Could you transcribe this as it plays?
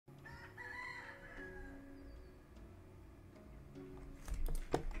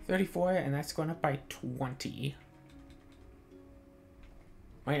34, and that's going up by 20.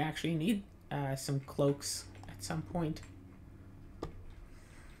 Might actually need some cloaks at some point.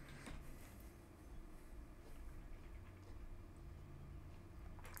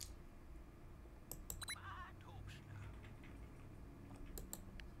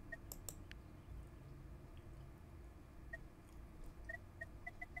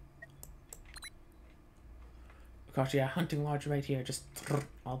 Gosh, yeah, hunting lodge right here, just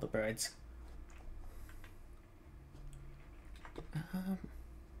all the birds.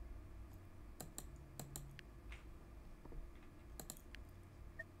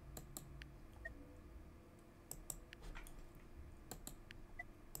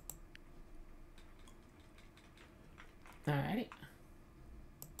 Alrighty.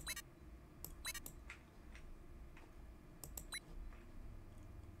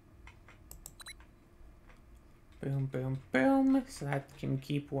 Boom, boom, boom. So that can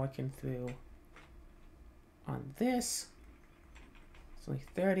keep working through on this. It's only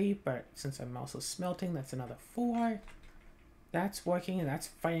 30, but since I'm also smelting, that's another 4. That's working, and that's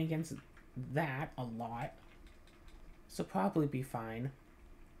fighting against that a lot. So probably be fine.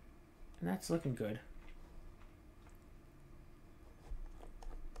 And that's looking good.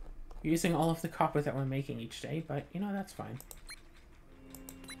 Using all of the copper that we're making each day, but you know, that's fine.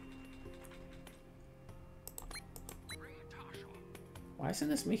 Why isn't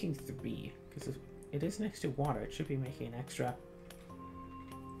this making 3? Because if it is next to water, it should be making an extra.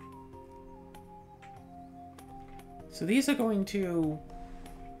 So these are going to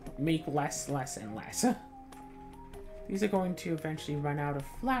make less, less, and less. These are going to eventually run out of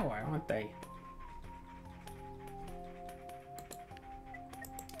flour, aren't they?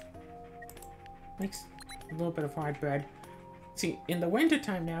 Makes a little bit of hard bread. See, in the winter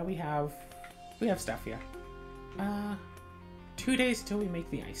time now we have stuff here. 2 days until we make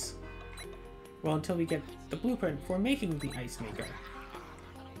the ice. Well, until we get the blueprint for making the ice maker.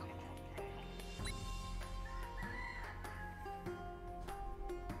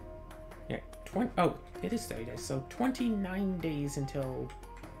 Yeah, oh, it is 30 days, so 29 days until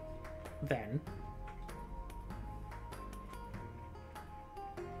then.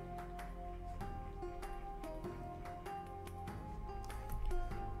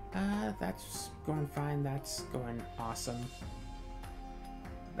 That's going fine. That's going awesome.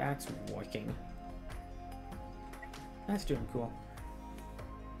 That's working. That's doing cool.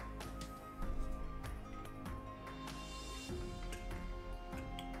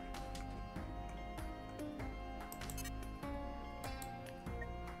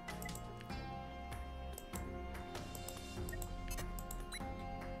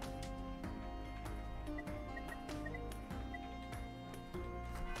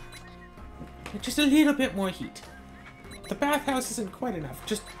 Just a little bit more heat. The bathhouse isn't quite enough.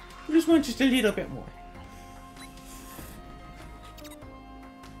 We just want just a little bit more.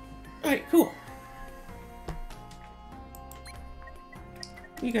 Alright, cool.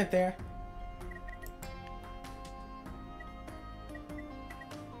 We got there.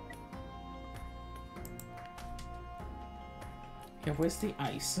 Yeah, where's the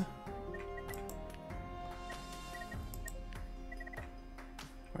ice?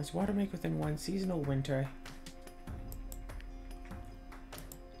 Where's water make within 1 seasonal winter?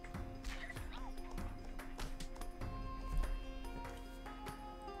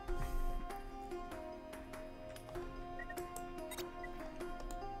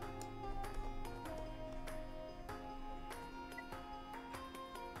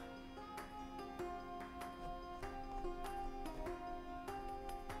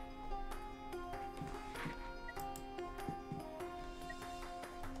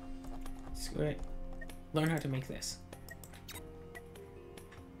 Screw it. Learn how to make this.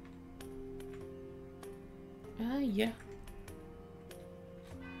 Yeah.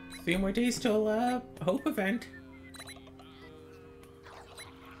 3 more days till, Hope event.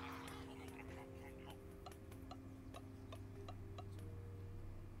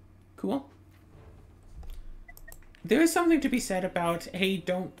 Cool. There is something to be said about, hey,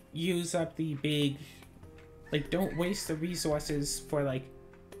 don't use up the big... Like, don't waste the resources for, like...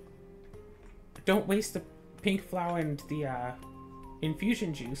 Don't waste the pink flower and the,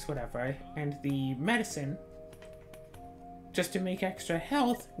 infusion juice, whatever, and the medicine just to make extra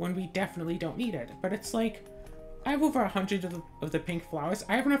health when we definitely don't need it. But it's like, I have over 100 of the pink flowers.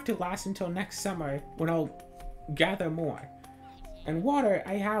 I have enough to last until next summer when I'll gather more. And water,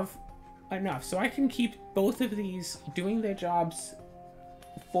 I have enough. So I can keep both of these doing their jobs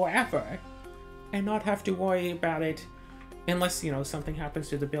forever and not have to worry about it unless, you know, something happens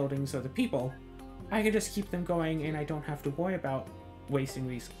to the buildings or the people. I can just keep them going and I don't have to worry about wasting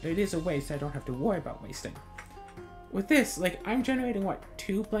these. It is a waste I don't have to worry about wasting. With this, like, I'm generating, what,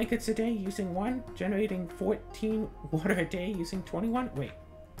 2 blankets a day using 1? Generating 14 water a day using 21? Wait.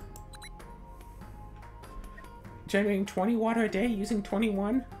 Generating 20 water a day using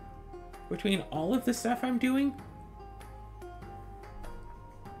 21? Between all of the stuff I'm doing?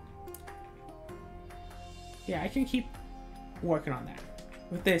 Yeah, I can keep working on that.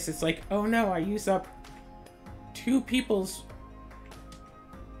 With this, it's like, oh no, I use up 2 people's...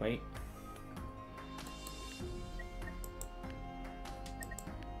 Wait.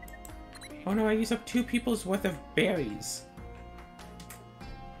 Oh no, I use up 2 people's worth of berries.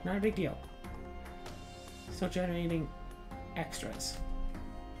 Not a big deal. Still generating extras.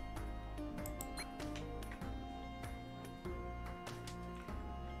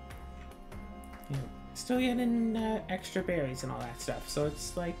 Yeah, still getting extra berries and all that stuff, so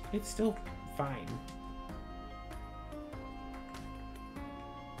it's like, it's still fine.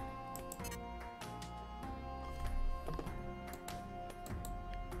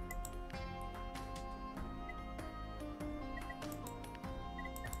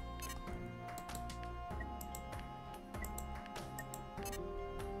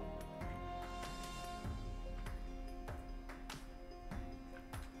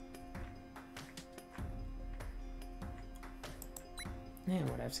 Yeah,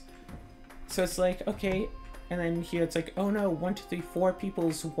 whatevs. So it's like, okay, and then here it's like, oh no, 1, 2, 3, 4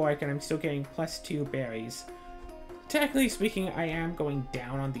 people's work, and I'm still getting +2 berries. Technically speaking, I am going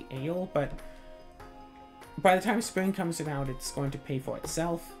down on the ale, but by the time spring comes around, it's going to pay for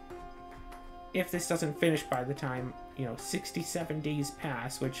itself. If this doesn't finish by the time, you know, 67 days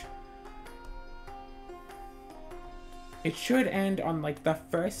pass, which it should end on, like, the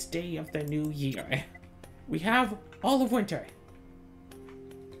first day of the new year. We have all of winter.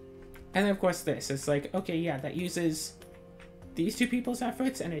 And then, of course, this. It's like, okay, yeah, that uses these 2 people's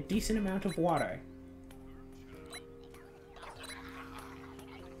efforts and a decent amount of water.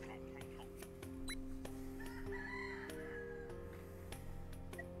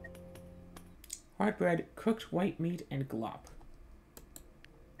 Hard bread, cooked white meat, and glop.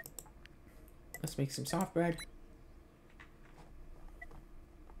 Let's make some soft bread.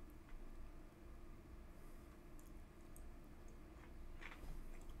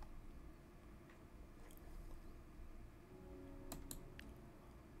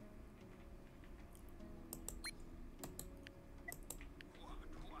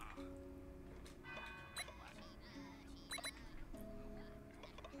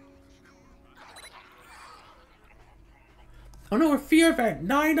 Oh no, a fear event!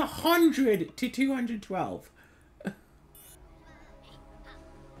 900 to 212.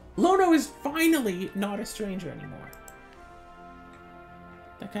 Lono is finally not a stranger anymore.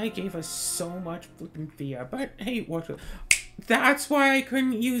 That guy gave us so much flipping fear, but hey, what? That's why I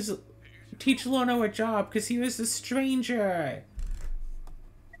couldn't teach Lono a job, because he was a stranger.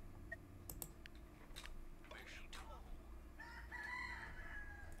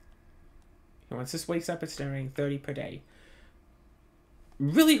 And once this wakes up, it's generating 30 per day.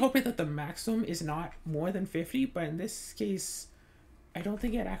 Really hoping that the maximum is not more than 50, but in this case, I don't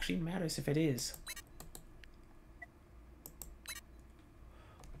think it actually matters if it is.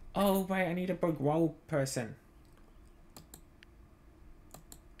 Oh, right, I need a bourgeois person.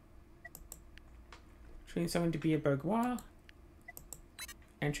 Train someone to be a bourgeois.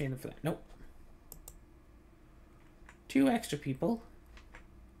 And train them for that. Nope. 2 extra people.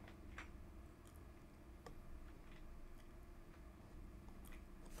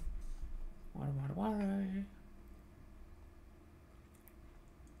 Water, water, water.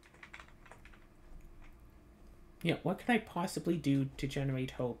 Yeah, what could I possibly do to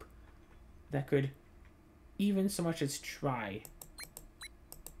generate hope that could even so much as try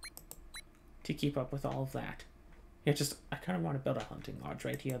to keep up with all of that? Yeah, just, I kind of want to build a hunting lodge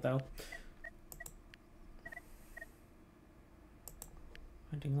right here, though.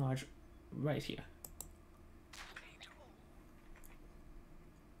 Hunting lodge right here.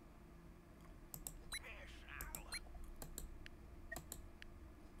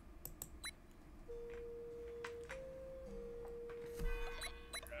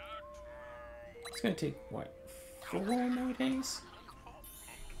 It's gonna take, what, 4 more days?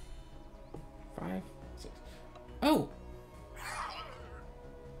 5, 6. Oh!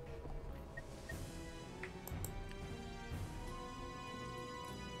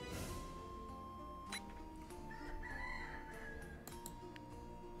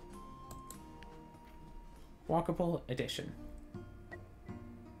 Walkable edition.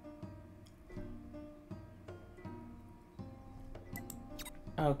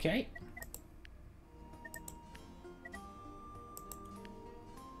 Okay.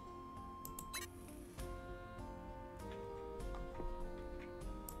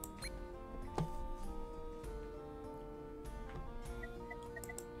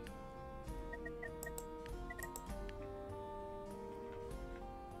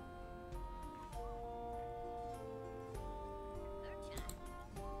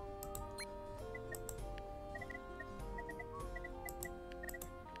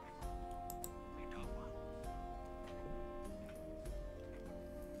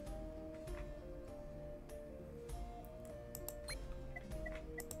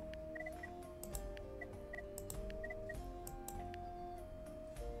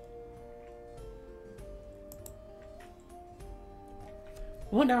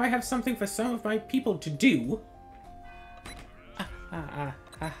 Well, now I have something for some of my people to do.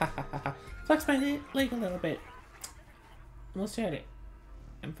 Flex my leg a little bit. Almost had it.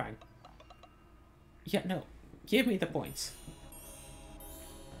 I'm fine. Yeah, no. Give me the points.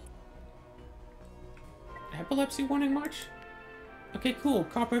 Epilepsy warning march? Okay, cool.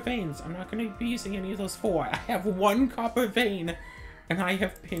 Copper veins. I'm not going to be using any of those 4. I have 1 copper vein, and I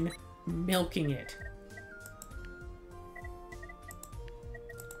have been milking it.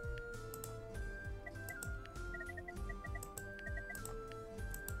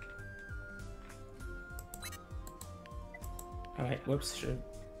 Alright, whoops. Should have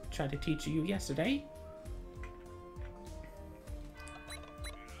tried to teach you yesterday.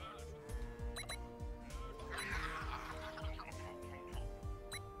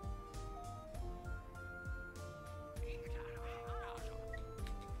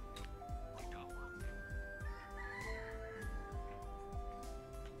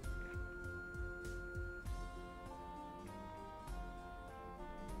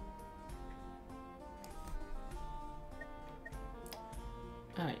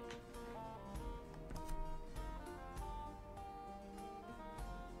 Alright.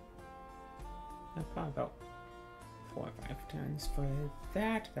 Probably about 4 or 5 turns for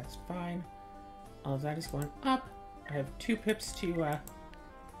that. That's fine. All of that is going up. I have 2 pips to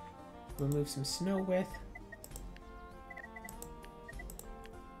remove some snow with.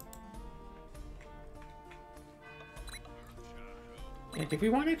 And if we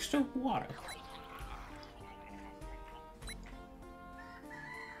want extra water,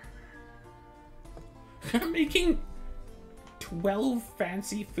 I'm making 12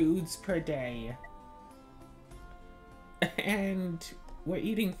 fancy foods per day. And we're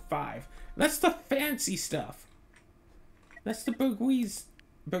eating 5. That's the fancy stuff. That's the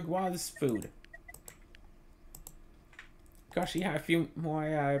bourgeois food. Gosh, yeah, a few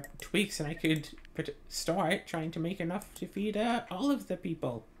more tweaks and I could start trying to make enough to feed all of the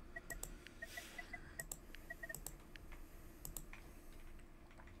people.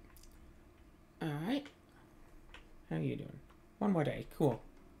 Alright. How are you doing? 1 more day. Cool.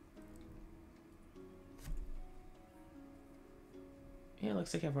 Yeah, it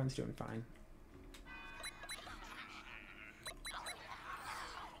looks like everyone's doing fine.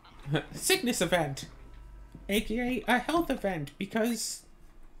 Sickness event! AKA a health event, because...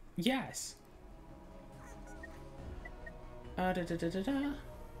 yes. The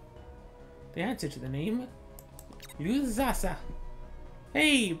answer to the name... Luzasa.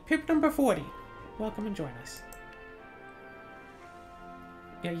 Hey, Pip number 40. Welcome and join us.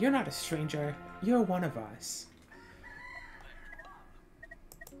 Yeah, you're not a stranger. You're one of us.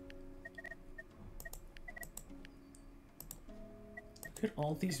 Look at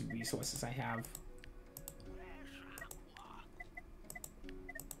all these resources I have.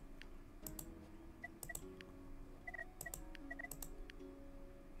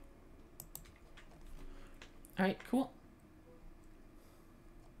 Alright, cool.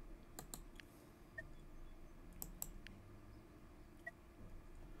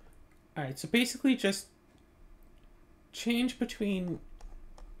 Alright, so basically just change between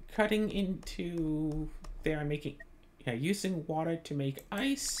cutting into there and making, yeah, using water to make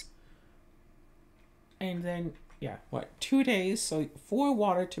ice. And then, yeah, what, 2 days, so 4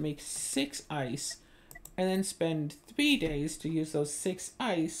 water to make 6 ice. And then spend 3 days to use those 6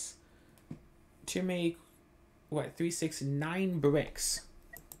 ice to make, what, 3, 6, 9 bricks.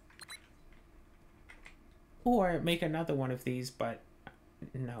 Or make another one of these, but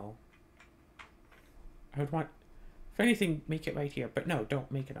no. I would want, if anything, make it right here. But no,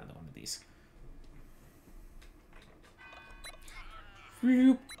 don't make another one of these.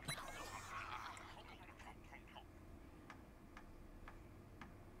 Whoop.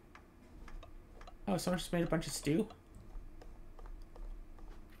 Oh, someone just made a bunch of stew?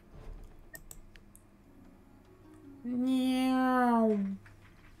 Meow.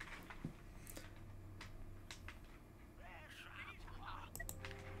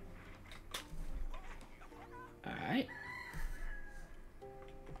 Alright.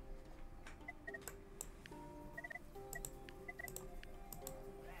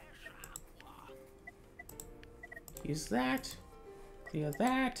 Use that. Clear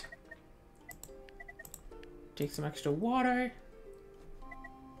that. Take some extra water.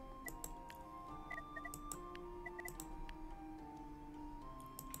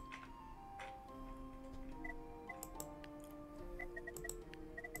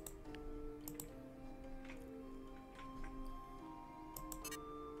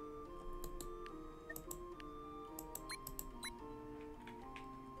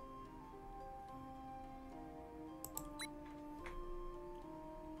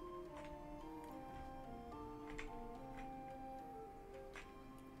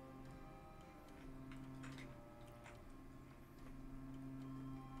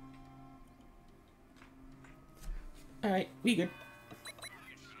 Alright, we good.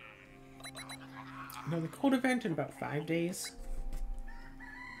 Another cold event in about 5 days.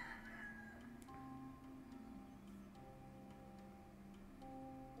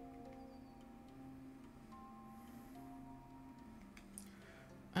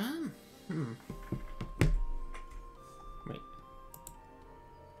 Wait.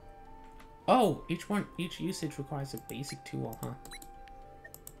 Oh, each usage requires a basic tool, huh?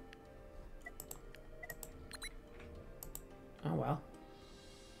 Oh well.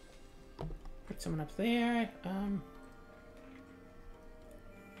 Put someone up there.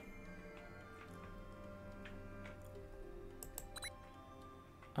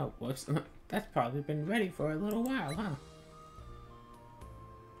 Oh, whoops. That's probably been ready for a little while, huh?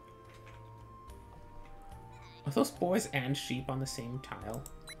 Are those boars and sheep on the same tile?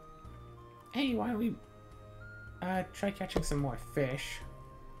 Hey, why don't we try catching some more fish?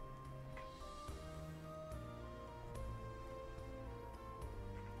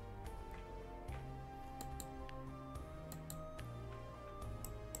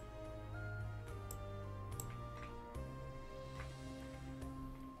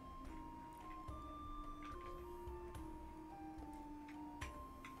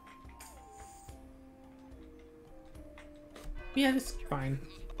 Yeah, this is fine.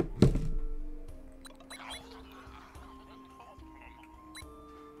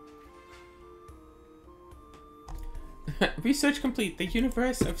 Research complete. The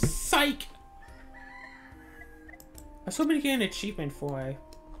universe of Psych! I was hoping to get an achievement for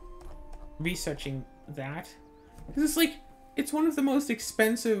researching that. Because it's like, it's one of the most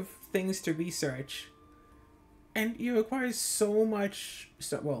expensive things to research. And it requires so much...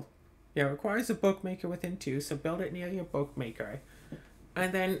 well, yeah, it requires a bookmaker within 2, so build it near your bookmaker.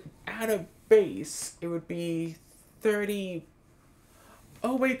 And then at a base, it would be 30...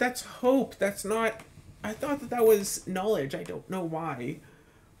 Oh wait, that's hope. That's not... I thought that that was knowledge. I don't know why.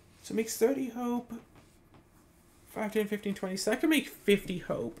 So it makes 30 hope. 5, 10, 15, 20. So I can make 50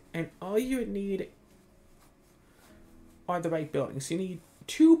 hope. And all you would need are the right buildings. You need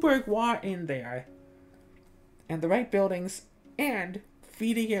 2 bourgeois in there. And the right buildings. And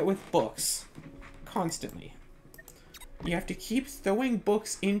feeding it with books. Constantly. You have to keep throwing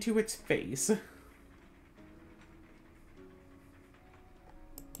books into its face.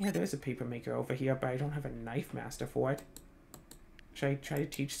 Yeah, there's a paper maker over here, but I don't have a knife master for it. Should I try to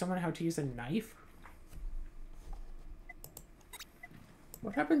teach someone how to use a knife?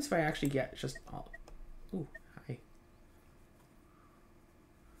 What happens if I actually get just all... Ooh, hi.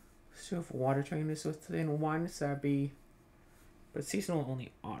 So if water train is within 1, so that'd be... But seasonal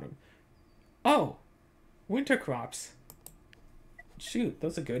only autumn. Oh! Winter crops. Shoot,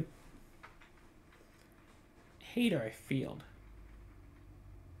 those are good. Hater field.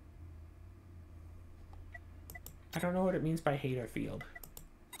 I don't know what it means by hater field.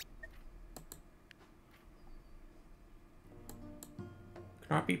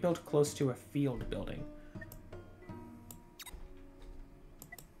 Cannot be built close to a field building.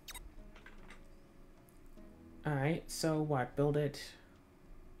 Alright, so what? Build it...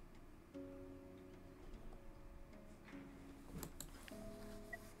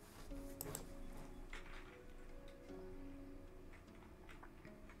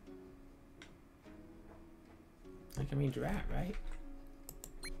 Like, I mean, drat, right?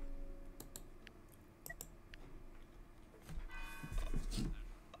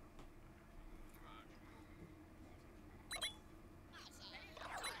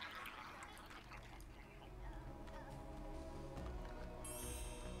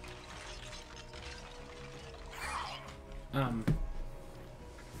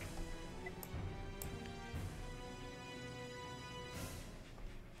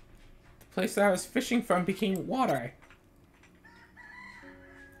 The place that I was fishing from became water.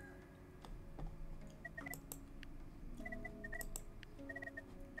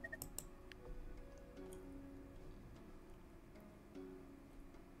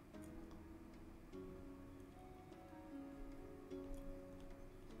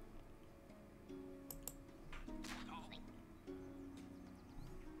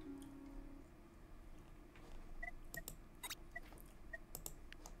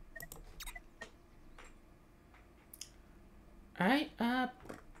 Alright,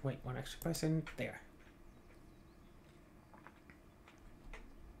 wait, 1 extra person there.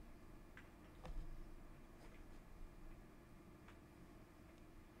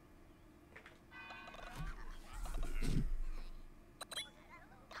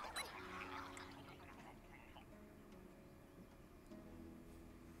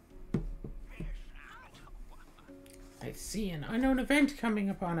 I see an unknown event coming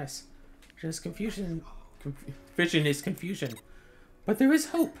upon us. Just confusion vision is confusion. But there is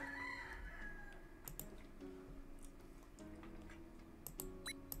hope.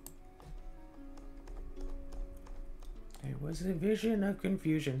 There was a vision of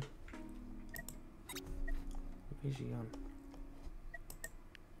confusion. Vision.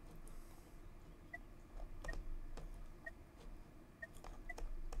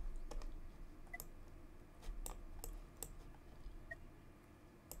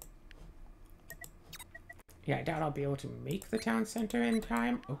 Yeah, I doubt I'll be able to make the town center in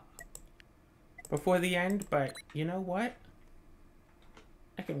time. Oh. Before the end, but you know what?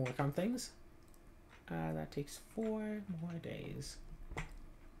 I can work on things. That takes 4 more days.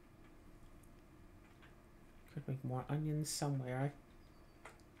 Could make more onions somewhere.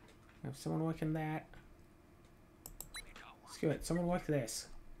 Have someone working that. Let's do it. Someone work this.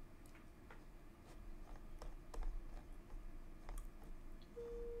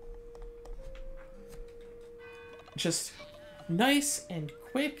 Just nice and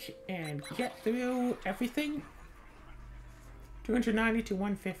quick and get through everything. 290 to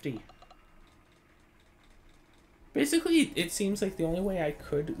 150. Basically, it seems like the only way I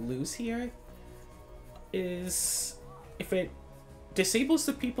could lose here is if it disables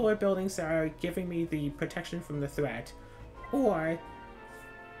the people or buildings that are giving me the protection from the threat, or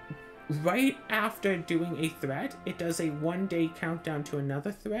right after doing a threat, it does a 1-day countdown to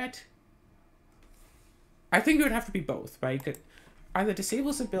another threat. I think it would have to be both, right? It either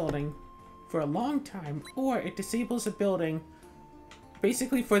disables a building for a long time, or it disables a building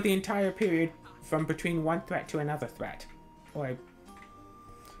basically for the entire period from between one threat to another threat. Or,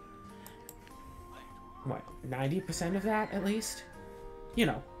 what, 90% of that at least? You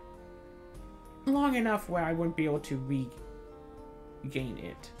know, long enough where I wouldn't be able to regain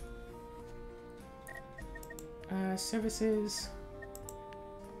it. Services.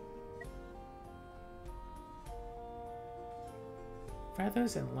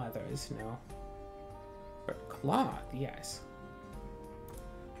 Feathers and leathers, no. But cloth, yes.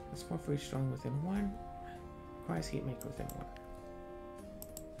 That's more for each stone within 1. Requires heat make within 1.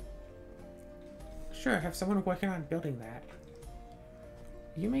 Sure, have someone working on building that.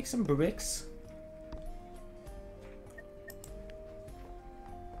 You make some bricks.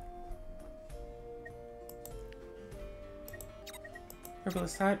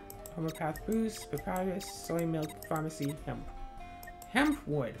 Herbalist hut, homeopath boost, papyrus, soy milk, pharmacy, hemp. Hemp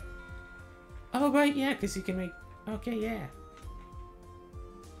wood. Oh, right, yeah, because you can make... Okay, yeah.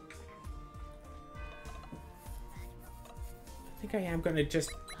 I think I am going to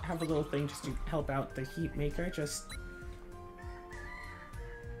just have a little thing just to help out the heat maker, just...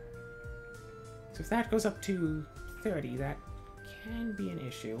 So if that goes up to 30, that can be an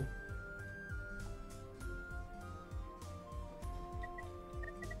issue.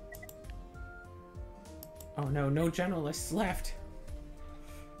 Oh no, no generalists left.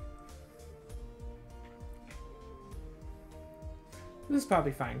 This is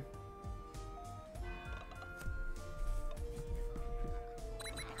probably fine.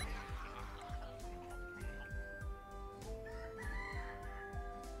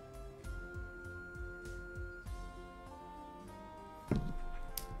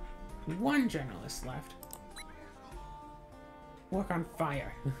 One generalist left. Work on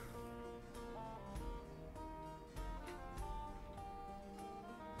fire.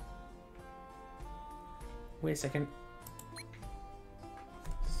 Wait a second.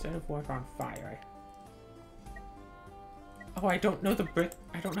 Instead of work on fire. Oh, I don't know the brick.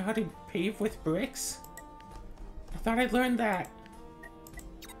 I don't know how to pave with bricks. I thought I'd learned that.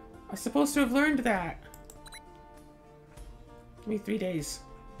 I was supposed to have learned that. Give me 3 days.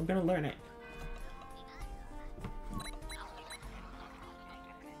 I'm gonna learn it.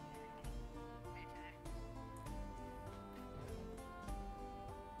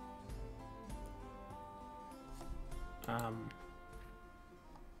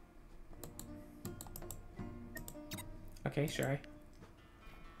 Okay, sure.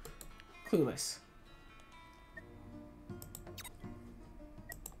 Clueless.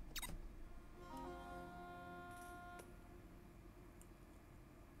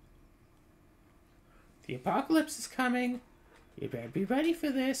 The apocalypse is coming. You better be ready for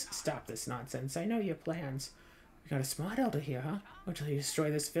this. Stop this nonsense. I know your plans. We got a smart elder here, huh? Until you destroy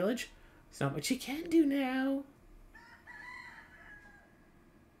this village. It's not what you can do now.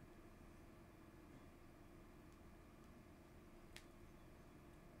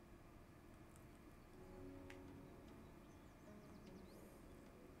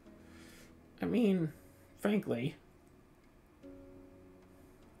 I mean, frankly...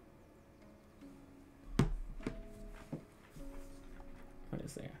 What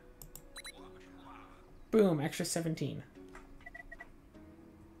is there? Boom, extra 17.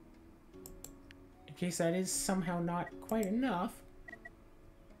 In case that is somehow not quite enough.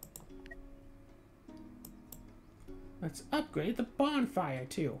 Let's upgrade the bonfire,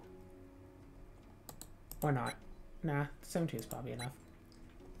 too. Or not. Nah, 17 is probably enough.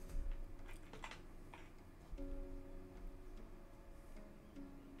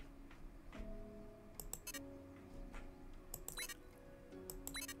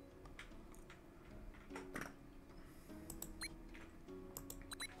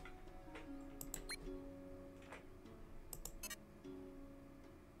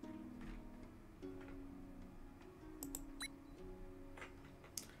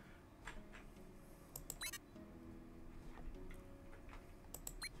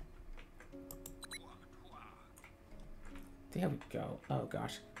 There we go. Oh,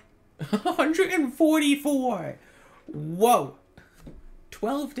 gosh. 144! Whoa!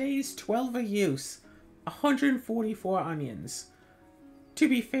 12 days, 12 a use. 144 onions. To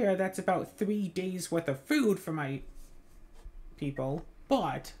be fair, that's about 3 days worth of food for my people,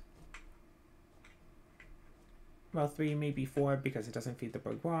 but... Well, 3, maybe 4, because it doesn't feed the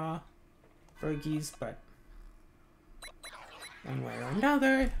bourgeois. Burgies, but... One way or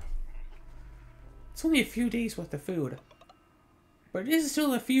another... It's only a few days worth of food. But it is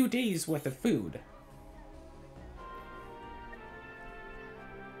still a few days worth of food.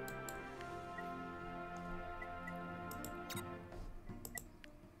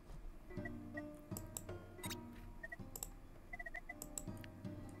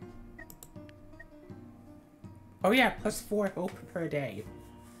 Oh yeah, plus 4 hope per day.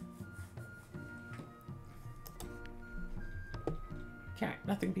 Cat.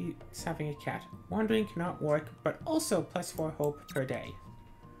 Nothing beats having a cat. Wandering cannot work, but also plus 4 hope per day.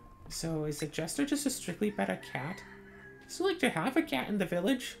 So is the Jester just a strictly better cat? Does he like to have a cat in the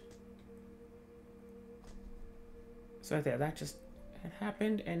village? So right there, that just had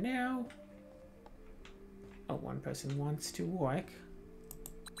happened, and now... Oh, one person wants to work.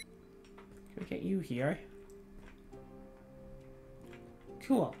 Can we get you here?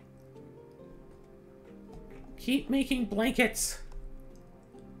 Cool. Keep making blankets.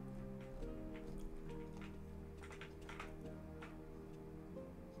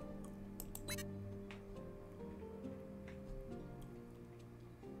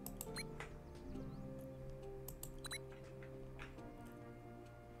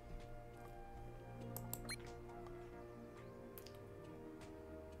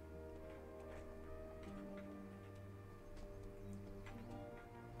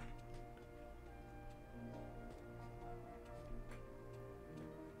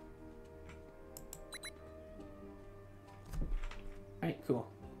 Alright,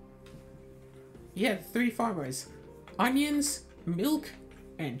 cool. Yeah, 3 farmers. Onions, milk,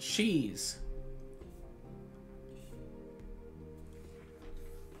 and cheese.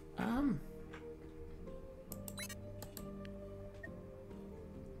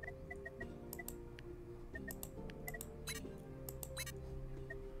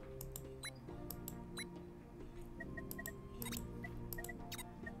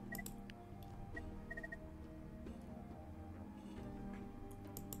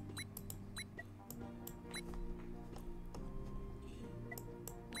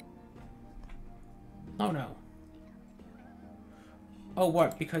 Oh no. Oh,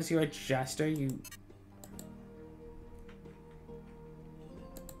 what? Because you're a Jester, you...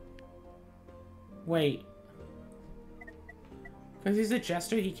 Wait. Because he's a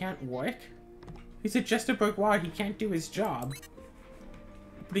Jester, he can't work? He's a Jester Bourgeois, he can't do his job.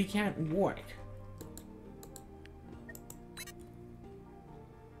 But he can't work.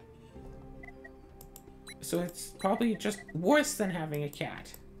 So it's probably just worse than having a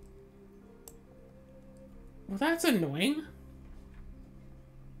cat. Well, that's annoying.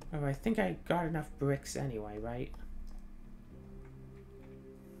 Oh, I think I got enough bricks anyway, right?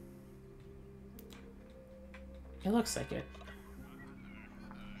 It looks like it.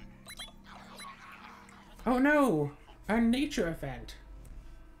 Oh no! A nature event!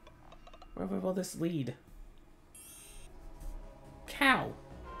 Where will this lead? Cow!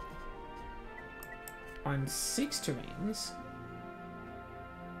 On 6 terrains?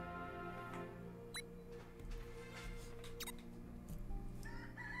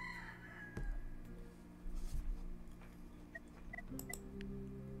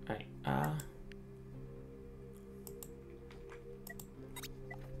 Alright,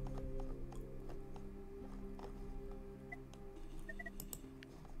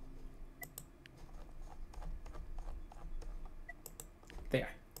 there.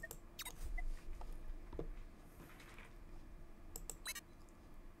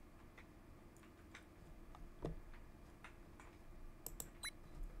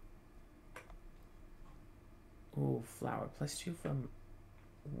 flower, +2 from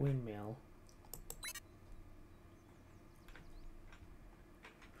windmill.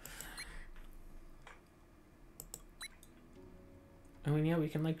 I mean, yeah, we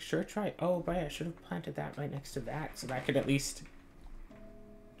can, like, sure try. Oh, but I should have planted that right next to that, so that could at least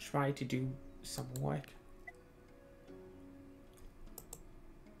try to do some work.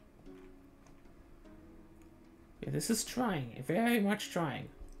 Yeah, this is trying. Very much trying.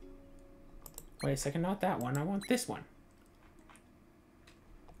 Wait a second, not that one. I want this one.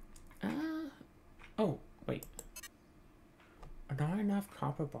 Oh, wait. Not enough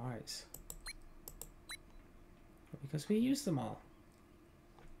copper bars. Because we used them all.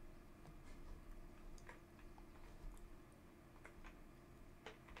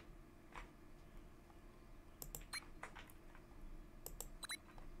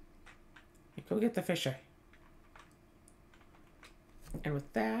 Go get the fisher. And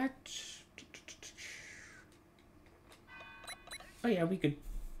with that... Oh yeah, we could...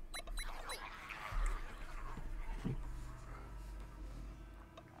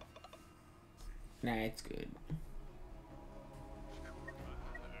 Nah, it's good.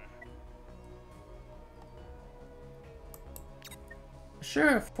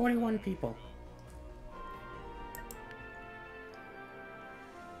 Sure, 41 people.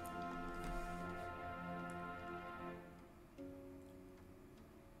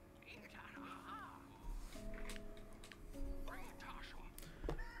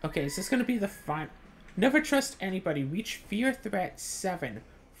 Okay, is this gonna be the final? Never trust anybody. Reach fear threat 7.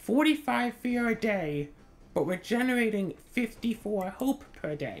 45 fear a day, but we're generating 54 hope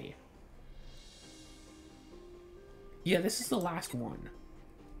per day. Yeah, this is the last one.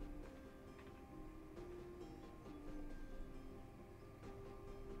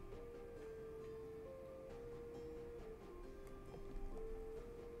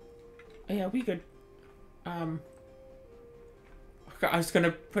 Yeah, we could, I was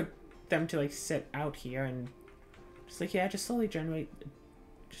gonna put them to, like, sit out here and just, like, yeah, just slowly generate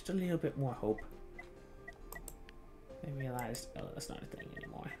just a little bit more hope. I realized, oh, that's not a thing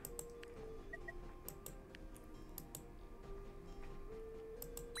anymore.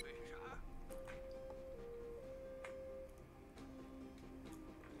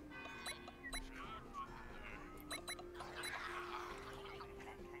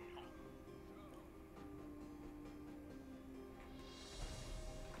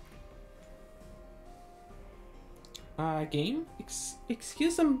 Game?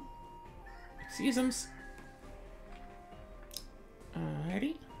 Excuse them. Excuse them.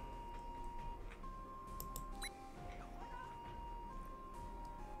 Alrighty.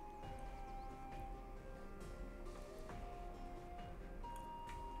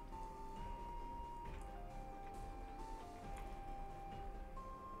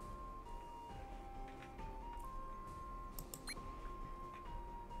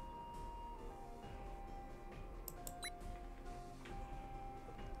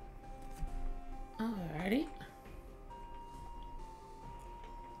 Alrighty.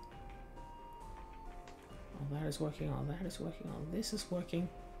 All that is working, all that is working, all this is working.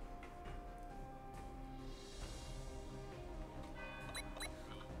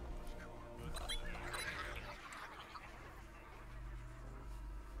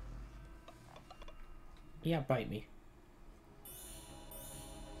 Yeah, bite me.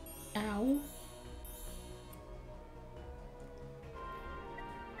 Ow.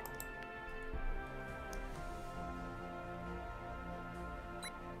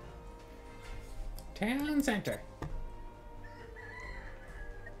 Town center.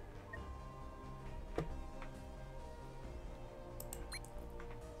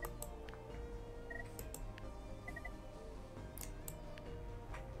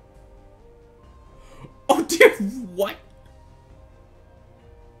 Oh dear, what?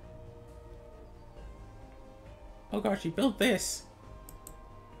 Oh gosh, you built this.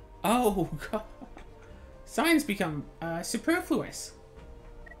 Oh god. Signs become superfluous.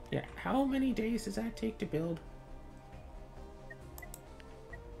 Yeah, how many days does that take to build?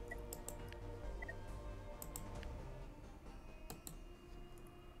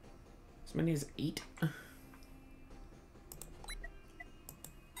 As many as 8?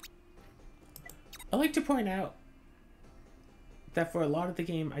 I like to point out that for a lot of the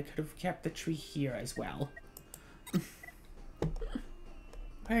game, I could have kept the tree here as well.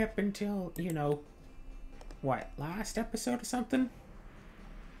 Right up until, you know, what, last episode or something?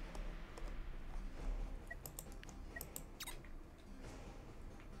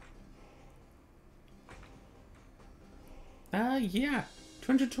 Yeah.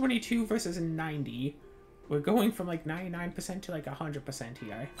 222 versus 90. We're going from like 99% to like 100%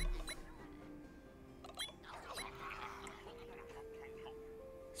 here.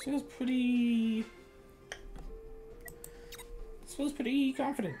 This feels pretty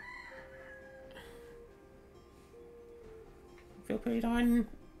confident. I feel pretty darn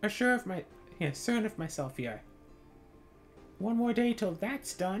certain of myself here. One more day till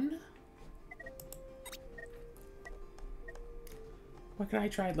that's done. What can I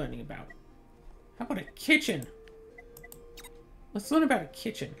try learning about? How about a kitchen? Let's learn about a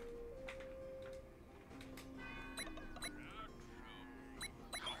kitchen.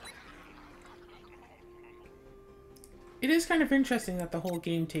 It is kind of interesting that the whole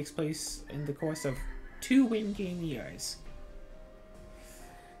game takes place in the course of 2 in-game years.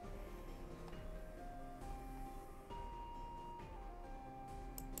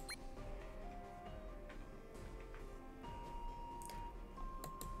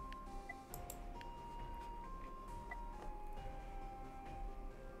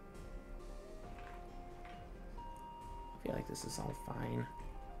 I feel like this is all fine.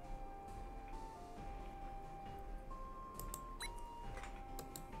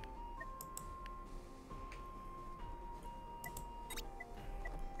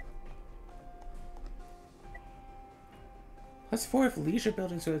 Plus 4 if leisure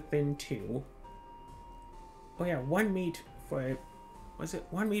buildings are within 2. Oh yeah, 1 meat for... Was it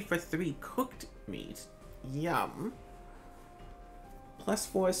 1 meat for 3 cooked meat? Yum. Plus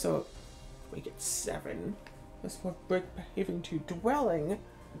 4, so make it 7. Plus 4 brick behaving to dwelling.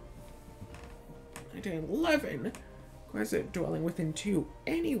 I did 11. Where's it dwelling within 2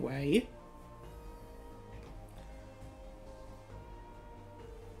 anyway?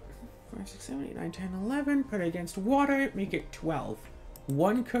 4, 6, 7, 8, 9, 10, 11. Put it against water, make it 12.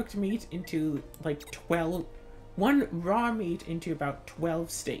 1 cooked meat into like 12. 1 raw meat into about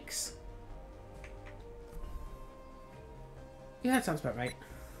 12 steaks. Yeah, that sounds about right.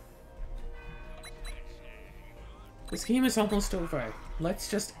 This game is almost over.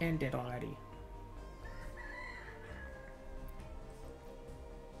 Let's just end it already.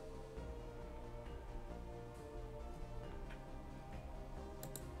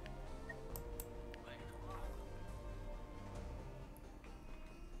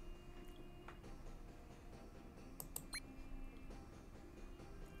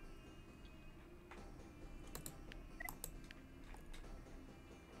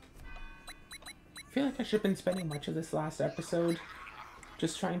 I feel like I should have been spending much of this last episode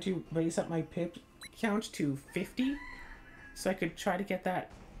just trying to raise up my pip count to 50 so I could try to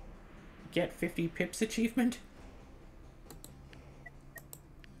get 50 pips achievement.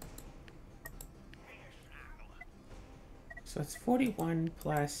 So that's 41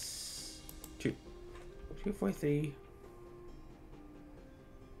 plus 2. 243.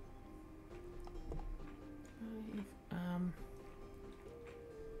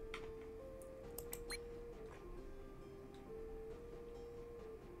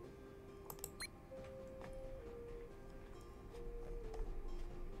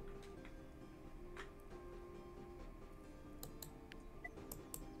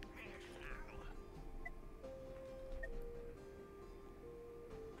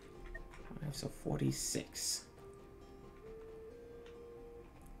 5, so 46.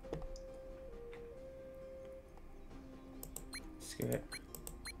 Screw it.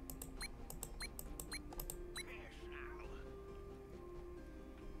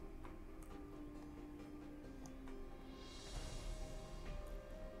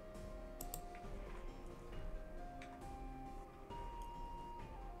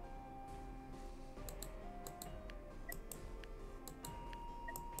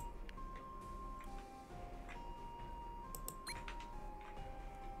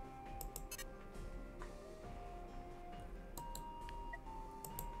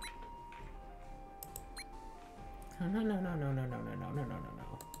 No.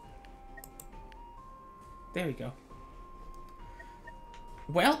 There we go.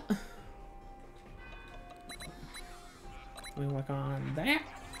 Well, we work on that.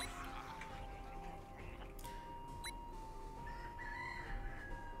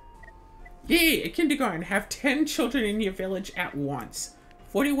 Yay! A kindergarten. Have 10 children in your village at once.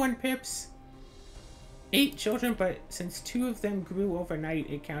 41 pips. 8 children, but since 2 of them grew overnight,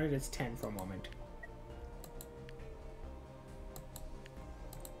 it counted as 10 for a moment.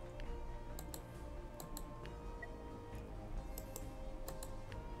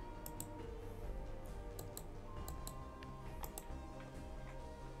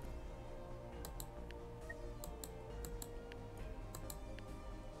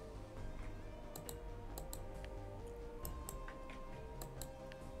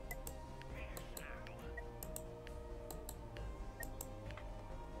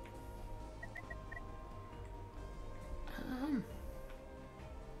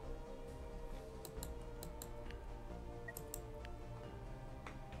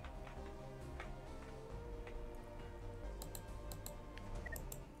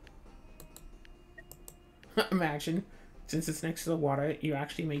 Imagine, since it's next to the water, you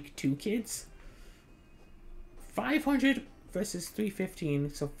actually make 2 kids. 500 versus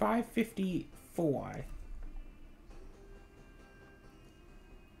 315, so 554.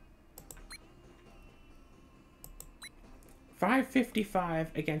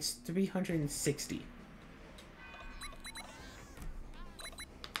 $555 against 360.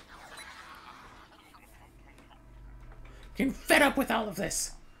 Getting fed up with all of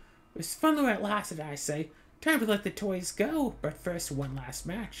this. It was fun though it lasted, I say. Time to let the toys go, but first one last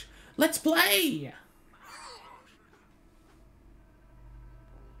match. Let's play!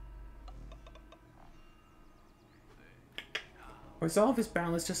 Resolve is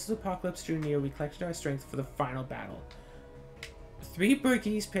boundless. Just as Apocalypse drew near, we collected our strength for the final battle. 3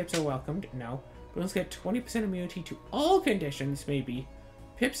 Burgese Pips are welcomed. No. Buildings get 20% immunity to all conditions, maybe.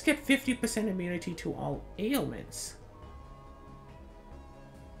 Pips get 50% immunity to all ailments.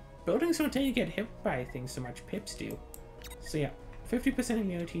 Buildings don't tend to get hit by things so much. Pips do. So yeah, 50%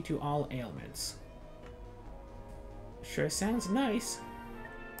 immunity to all ailments. Sure sounds nice.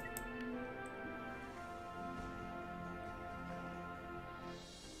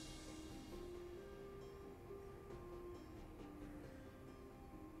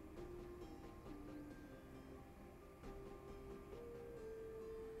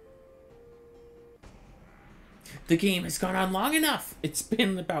 The game has gone on long enough. It's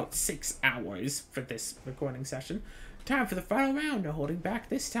been about 6 hours for this recording session. Time for the final round. No holding back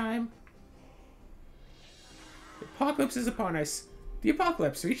this time. The apocalypse is upon us. The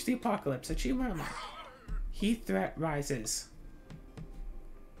apocalypse. Reach the apocalypse. Achievement unlocked. Heat threat rises.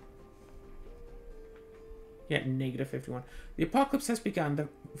 Yeah, negative 51. The apocalypse has begun. The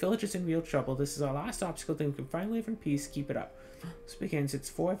village is in real trouble. This is our last obstacle. Then we can finally live in peace. Keep it up. This begins. Its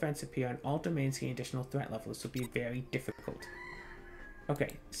 4 events appear, and all domains gain additional threat levels. This will be very difficult.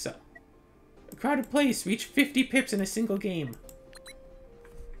 Okay, so. A crowded place. Reach 50 pips in a single game.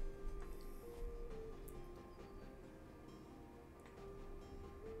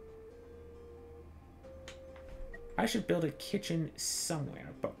 I should build a kitchen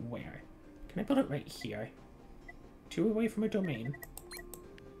somewhere, but where? Can I build it right here? 2 away from a domain.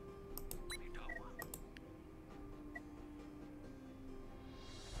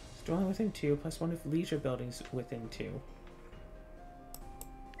 Dwelling within 2, plus 1 of leisure buildings within 2.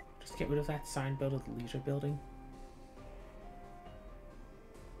 Just get rid of that sign, build a leisure building.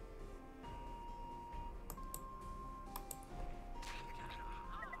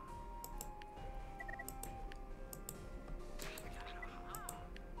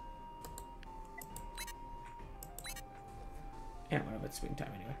 Yeah, whatever, it's spring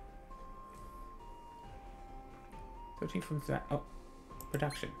time anyway. 13 from that. Oh,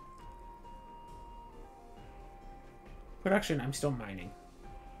 production. Production, I'm still mining.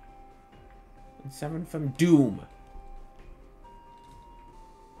 And 7 from Doom.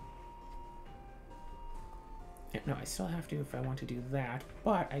 Yeah, no, I still have to if I want to do that,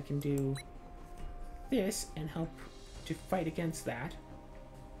 but I can do this and help to fight against that.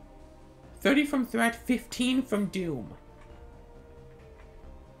 30 from Threat, 15 from Doom.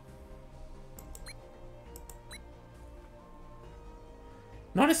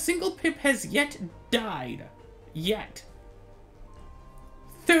 Not a single pip has yet died. Yet.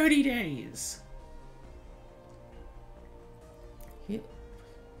 30 days.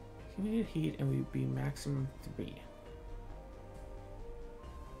 Humidity heat and we'd be maximum 3.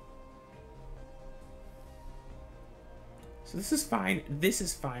 So this is fine. This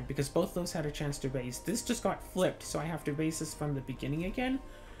is fine because both those had a chance to raise. This just got flipped, so I have to raise this from the beginning again.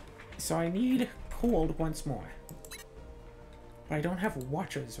 So I need cold once more. But I don't have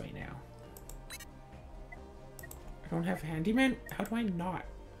watchers right now. I don't have handyman? How do I not?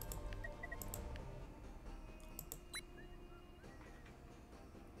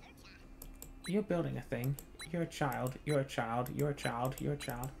 You're building a thing. You're a child. You're a child. You're a child. You're a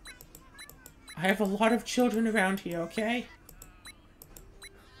child. I have a lot of children around here, okay?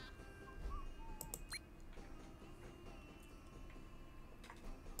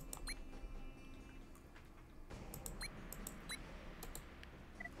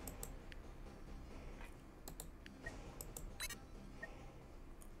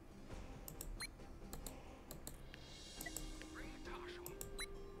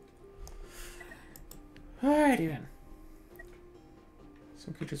 Alrighty then.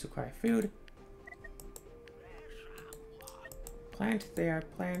 Some creatures require food. Plant there,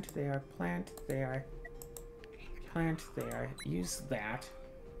 plant there, plant there. Plant there. Use that.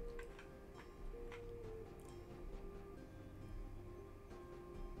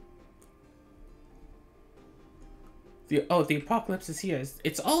 The apocalypse is here.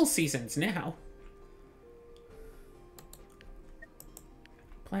 It's all seasons now.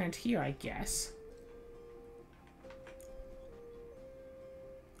 plant here, I guess.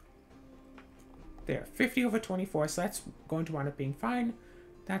 There, 50 over 24, so that's going to wind up being fine.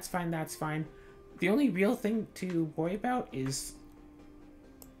 That's fine, that's fine. The only real thing to worry about is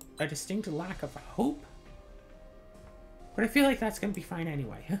a distinct lack of hope. But I feel like that's going to be fine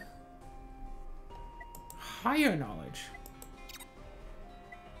anyway. Higher knowledge.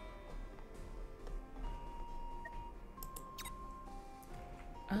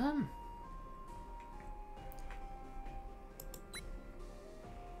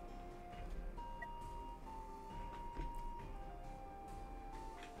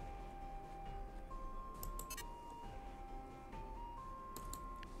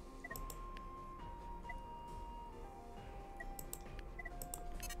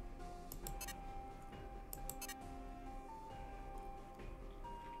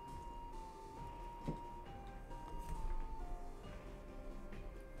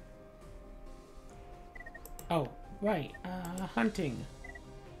 Oh, right. Hunting.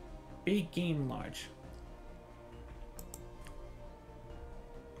 Big game large.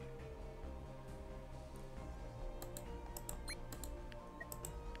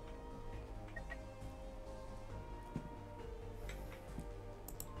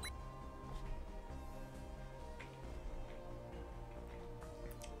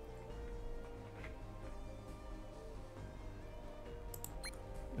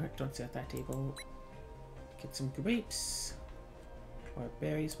 Alright, don't sit at that table. Get some grapes. Or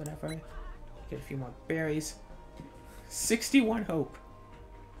berries, whatever. Get a few more berries. 61 hope.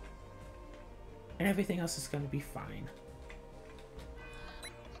 And everything else is going to be fine.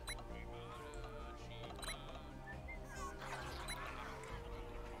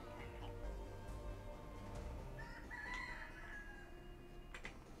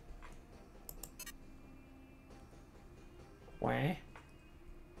 Where?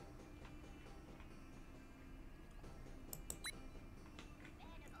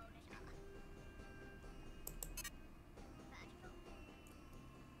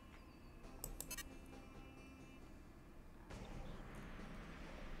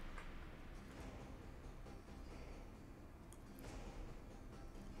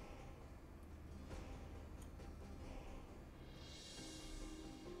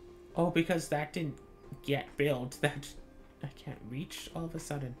 Oh, because that didn't get built. That I can't reach all of a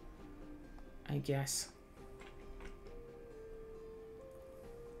sudden. I guess.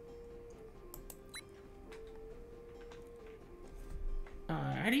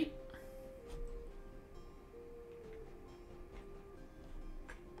 Alrighty.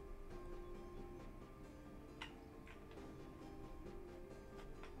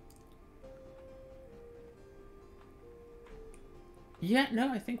 Yeah,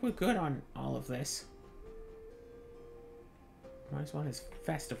 no, I think we're good on all of this. Nice one is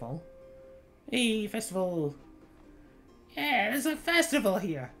festival. Hey, festival! Yeah, there's a festival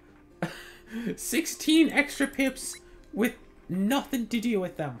here! 16 extra pips with nothing to do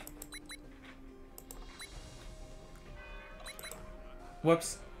with them.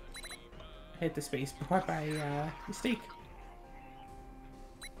 Whoops. Hit the space bar by mistake.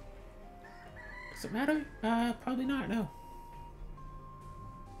 Does it matter? Probably not, no.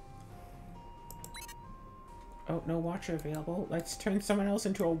 Oh, no watcher available. Let's turn someone else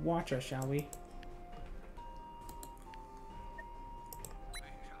into a watcher, shall we?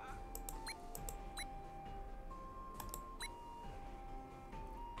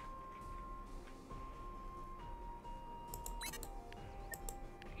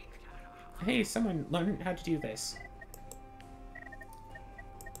 Hey, someone learn how to do this.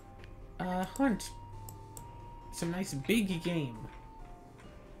 Hunt. Some nice big game.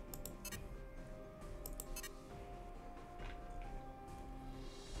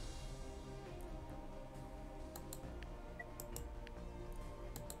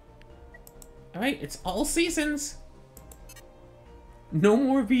 Alright, it's all seasons. No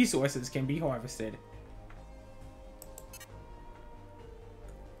more resources can be harvested.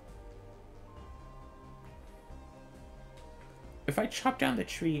 If I chop down the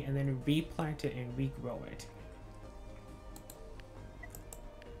tree and then replant it and regrow it.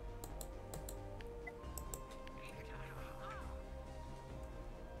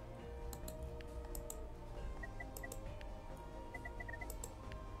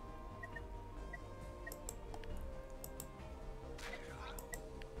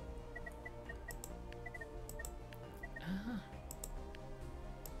 Ah.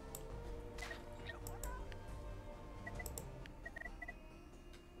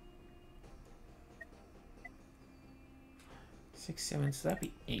 6, 7, so that'd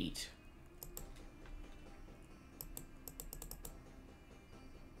be 8.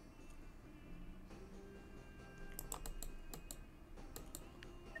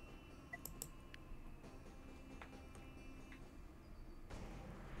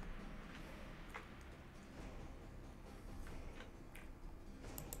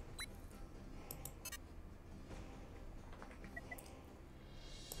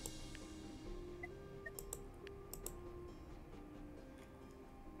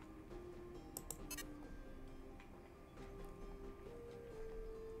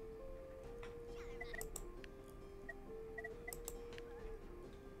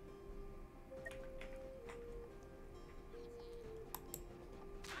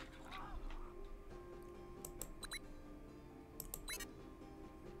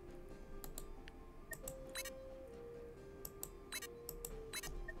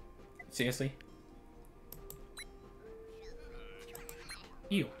 Seriously?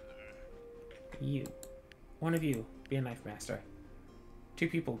 You. You. One of you, be a knife master. 2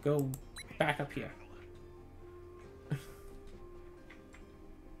 people, go back up here.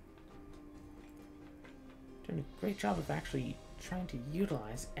 Doing a great job of actually trying to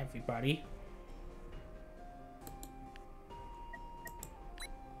utilize everybody.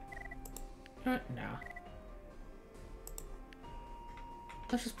 You know what? No.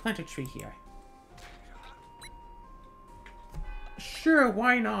 Let's just plant a tree here. Sure,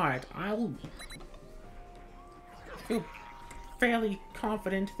 why not? I'll feel fairly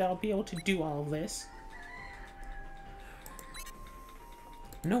confident that I'll be able to do all of this.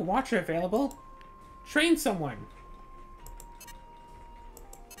 No watcher available? Train someone!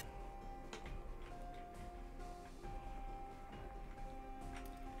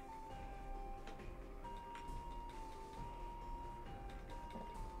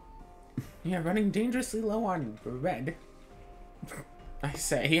 Yeah, running dangerously low on bread. I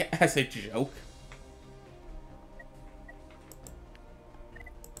say as a joke.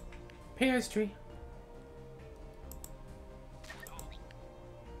 Pears tree.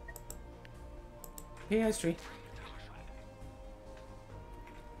 Pears tree.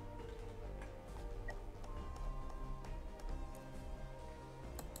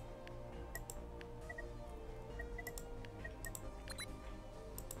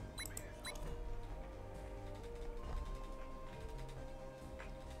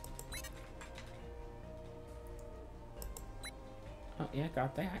 Oh, yeah,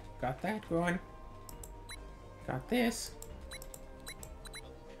 got that. Got that going. Got this.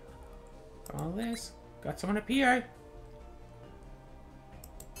 Got all this. Got someone up here.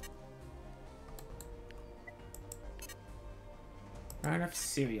 Not enough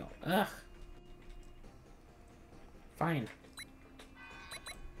cereal. Ugh. Fine.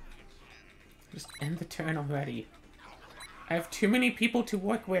 Just end the turn already. I have too many people to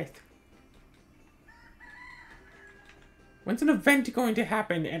work with. When's an event going to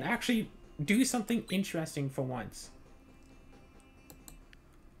happen and actually do something interesting for once?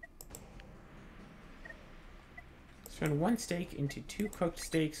 Let's turn 1 steak into 2 cooked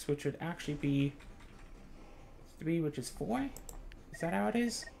steaks, which would actually be 3, which is 4? Is that how it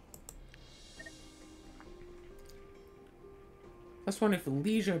is? Plus 1 if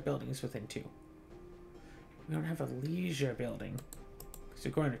leisure building is within 2. We don't have a leisure building, because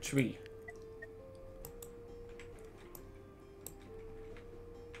you're growing a tree.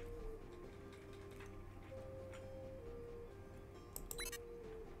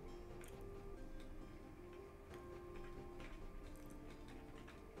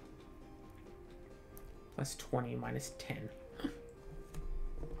 Plus 20 minus 10.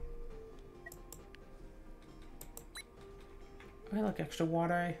 I like extra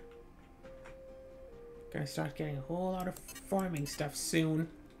water. Gonna start getting a whole lot of farming stuff soon.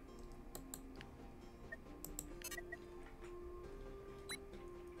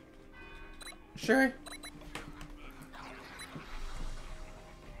 Sure.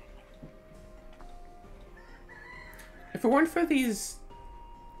 If it weren't for these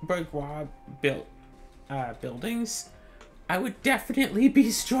bourgeois buildings, I would definitely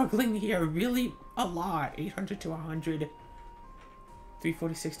be struggling here really a lot. 800 to 100,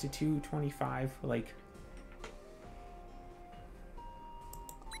 346 to 225, like.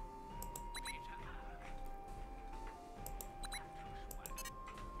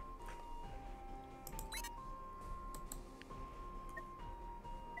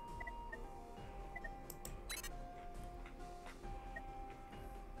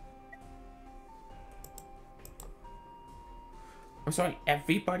 I'm sorry,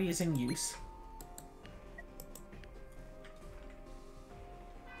 everybody is in use.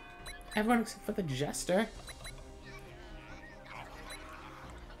 Everyone except for the jester.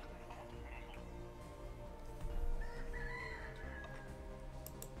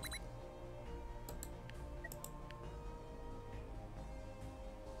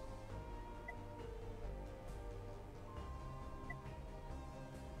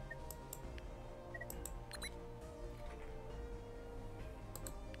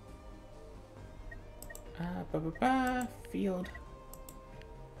 Field.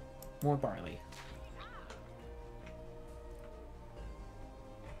 More barley.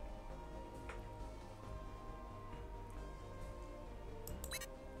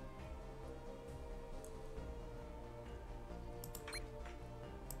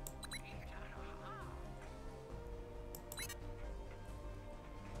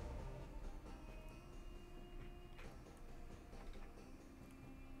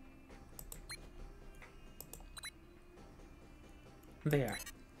 There.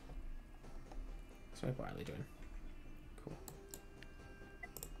 What's my barley doing? Cool.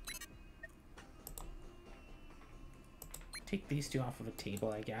 Take these two off of the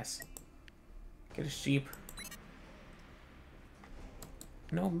table, I guess. Get a sheep.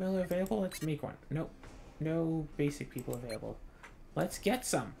 No miller available? Let's make one. Nope. No basic people available. Let's get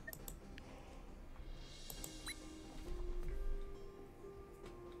some.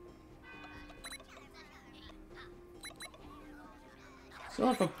 Still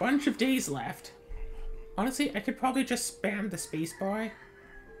have a bunch of days left. Honestly, I could probably just spam the spacebar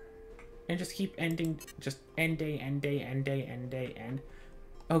and just keep ending, just end day, end day, end day, end day, end.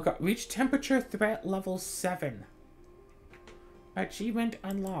 Oh god, reach temperature threat level 7. Achievement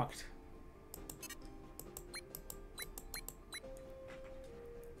unlocked.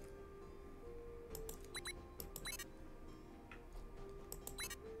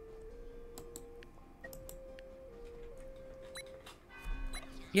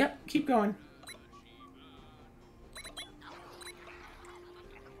 Yep, keep going.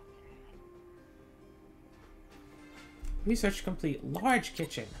 Research complete. Large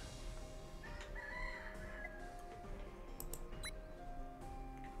kitchen.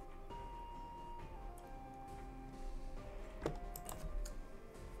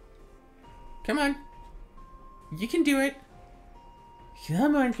 Come on. You can do it.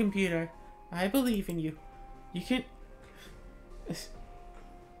 Come on, computer. I believe in you. You can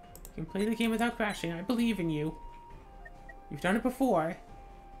play the game without crashing. I believe in you. You've done it before.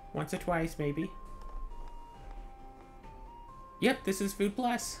 Once or twice, maybe. Yep, this is Food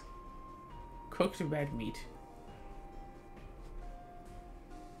Plus. Cooked red meat.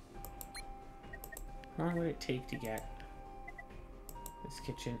 How long would it take to get this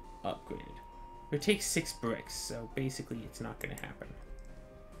kitchen upgraded? It would take 6 bricks, so basically it's not going to happen.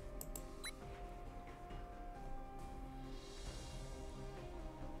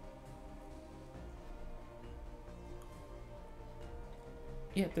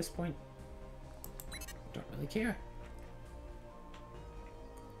 Yeah, at this point, don't really care.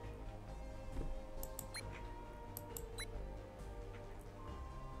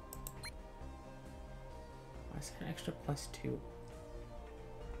 Why is that an extra +2?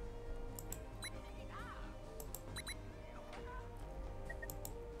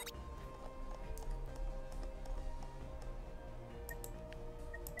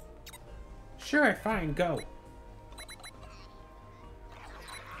 Sure, fine, go.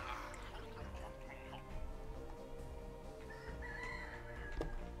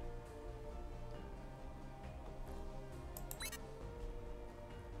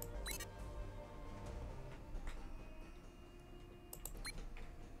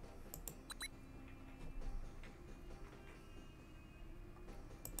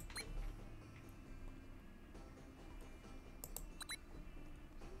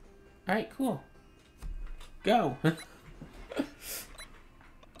 Alright, cool. Go! I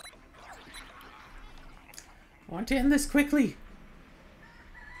want to end this quickly!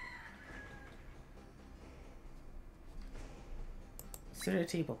 Sit at a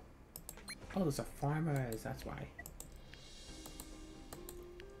table. Oh, there's a farmer, that's why.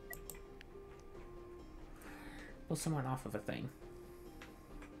 Pull someone off of a thing.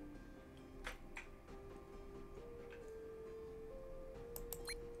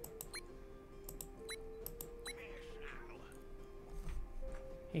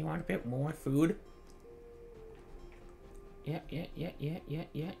 You want a bit more food? Yeah.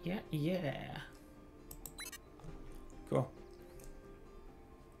 Cool.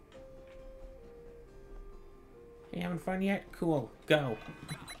 You having fun yet? Cool. Go.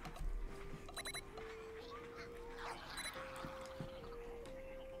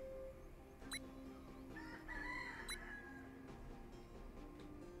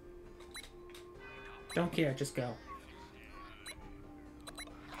 Don't care, just go.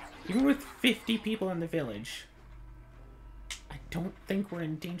 Even with 50 people in the village, I don't think we're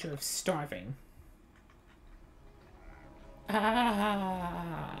in danger of starving.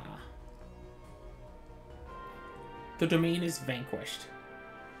 Ah! The domain is vanquished.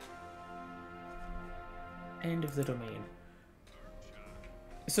 End of the domain.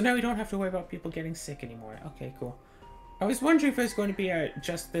 So now we don't have to worry about people getting sick anymore. Okay, cool. I was wondering if it was going to be a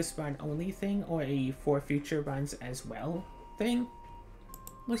just this run only thing or a for future runs as well thing.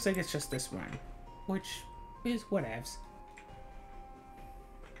 Looks like it's just this run, which is whatevs.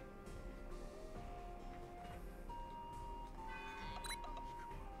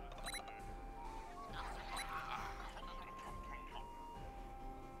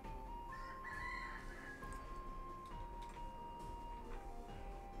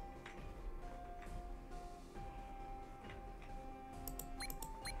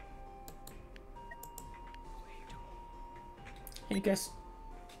 Hey, guess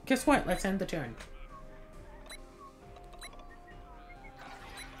what? Let's end the turn.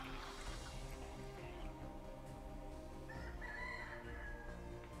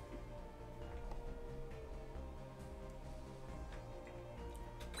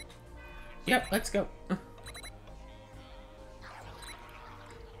 Yep, let's go.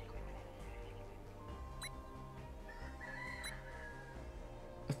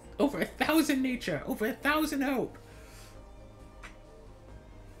 Over 1,000 nature, over 1,000 hope.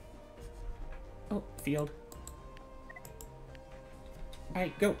 Oh, field.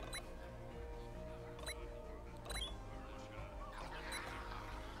 Alright, go.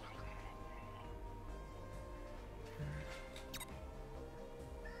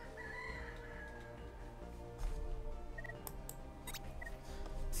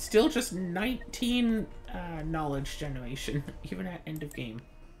 Still just 19 knowledge generation, even at end of game.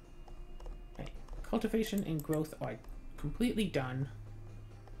 Okay. Cultivation and growth are completely done.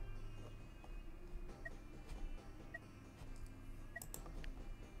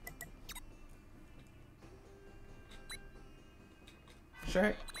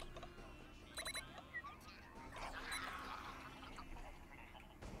 Sure.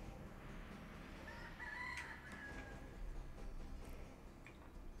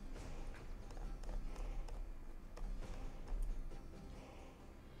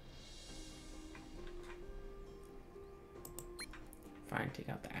 Fine, take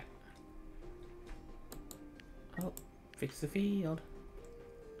out that. Oh, fix the field.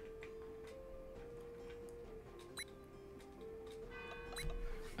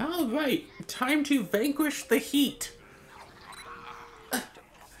 All right, time to vanquish the heat. Yeah,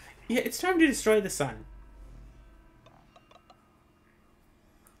 it's time to destroy the sun.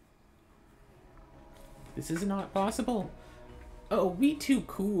 This is not possible. Oh, we too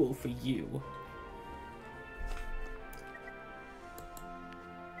cool for you.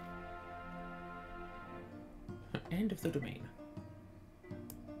 End of the domain.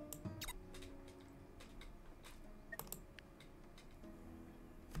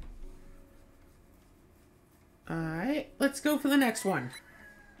 Alright, let's go for the next one.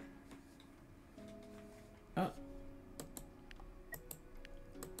 Oh.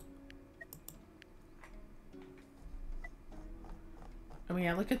 I mean,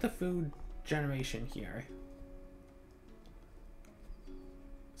 yeah, look at the food generation here.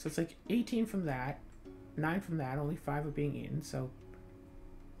 So it's like 18 from that, 9 from that, only 5 are being eaten, so...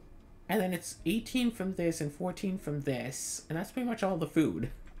 And then it's 18 from this and 14 from this, and that's pretty much all the food.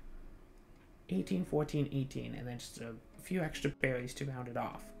 18, 14, 18, and then just a few extra berries to round it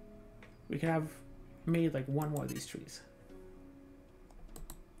off. We could have made like one more of these trees.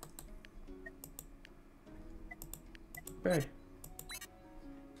 Bird.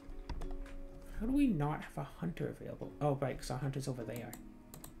 How do we not have a hunter available? Oh, right, because our hunter's over there.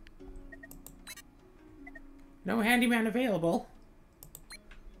 No handyman available.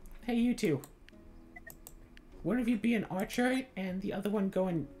 Hey, you two. One of you be an archer, and the other one go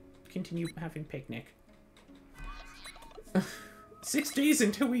and continue having picnic. 6 days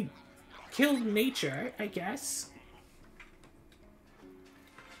until we kill nature, I guess.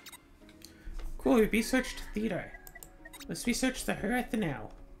 Cool, we researched theater. Let's research the hearth now.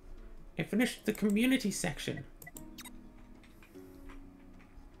 And finish the community section.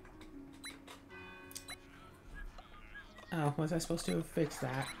 Oh, was I supposed to have fixed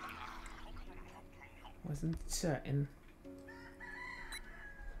that? Wasn't certain.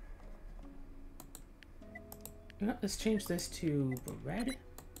 You know, let's change this to bread.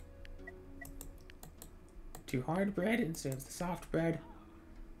 To hard bread instead of the soft bread.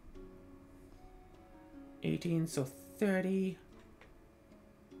 18, so 30.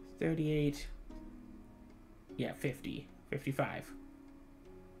 38. Yeah, 50. 55.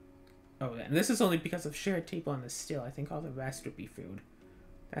 Oh, and this is only because of shared table on the still. I think all the rest would be food.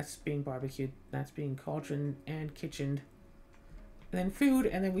 That's being barbecued. That's being cauldron and kitchened. And then food,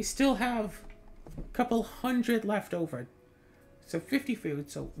 and then we still have a couple hundred left over. So 50 food.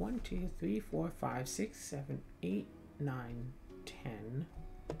 So 1, 2, 3, 4, 5, 6, 7, 8, 9, 10.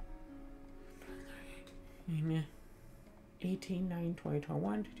 18, 9, 20,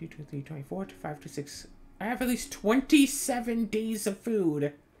 21, 22, 23, 24, 25, 26. I have at least 27 days of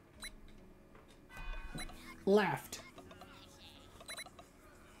food left.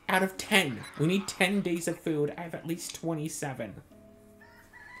 Out of 10. We need 10 days of food. I have at least 27.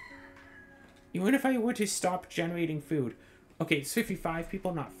 Even if I were to stop generating food. Okay, it's 55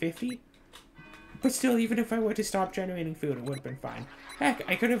 people, not 50. But still, even if I were to stop generating food, it would have been fine. Heck,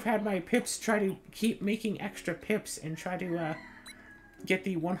 I could have had my pips try to keep making extra pips and try to get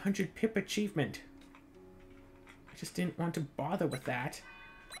the 100 pip achievement. I just didn't want to bother with that.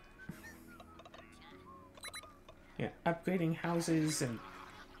 Yeah, upgrading houses and...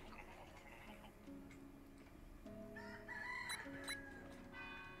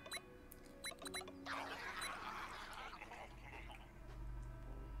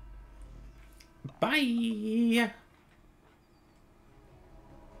 Bye!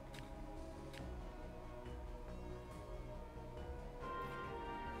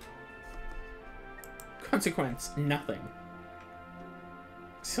 Consequence, nothing.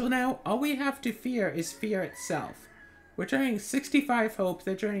 So now, all we have to fear is fear itself. We're generating 65 hope,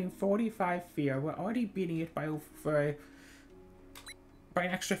 they're generating 45 fear. We're already beating it by an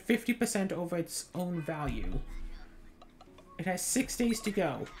extra 50% over its own value. It has 6 days to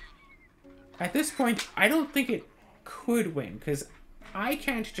go. At this point, I don't think it could win, because I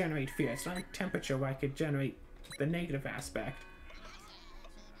can't generate fear. It's not like temperature where I could generate the negative aspect.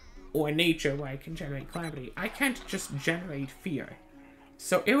 Or nature where I can generate calamity. I can't just generate fear.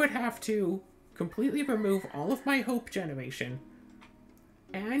 So it would have to completely remove all of my hope generation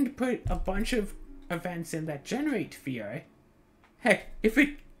and put a bunch of events in that generate fear. Heck, if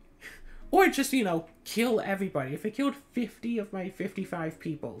it... Or just, you know, kill everybody. If it killed 50 of my 55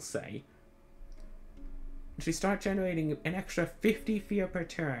 people, say... She start generating an extra 50 fear per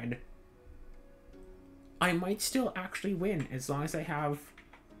turn, I might still actually win as long as I have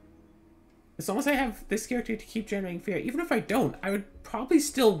this character to keep generating fear. Even if I don't, I would probably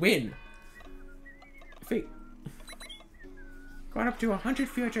still win. If it got up to 100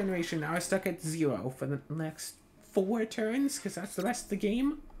 fear generation, I was stuck at 0 for the next 4 turns, because that's the rest of the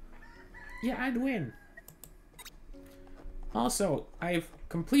game. Yeah, I'd win. Also, I've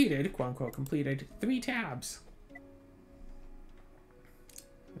completed, quote-unquote completed, 3 tabs.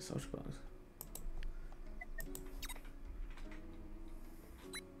 Social bonus.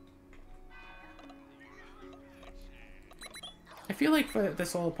 I feel like for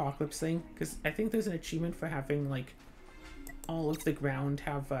this whole apocalypse thing, because I think there's an achievement for having, like, all of the ground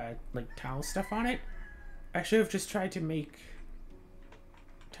have, like, tile stuff on it. I should have just tried to make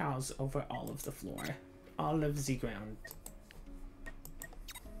tiles over all of the floor. All of the ground.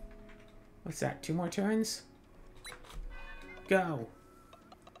 What's that? 2 more turns? Go.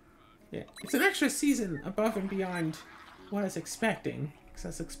 Yeah, it's an extra season above and beyond what I was expecting. Because I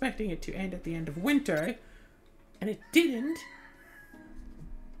was expecting it to end at the end of winter, and it didn't.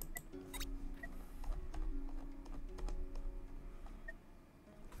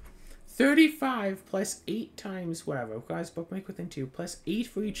 $35 plus 8 times whatever. Guys, bookmark within 2 plus 8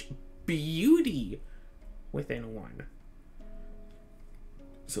 for each beauty within 1.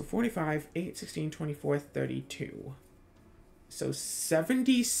 So 45, 8, 16, 24, 32. So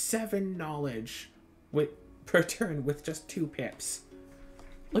 77 knowledge per turn with just 2 pips.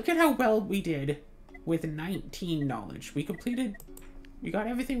 Look at how well we did with 19 knowledge. We got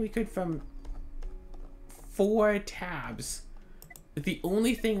everything we could from 4 tabs. The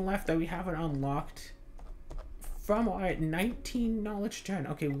only thing left that we haven't unlocked from our 19 knowledge turn.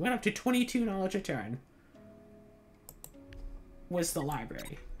 Okay, we went up to 22 knowledge a turn. Was the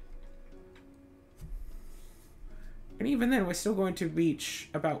library. And even then, we're still going to reach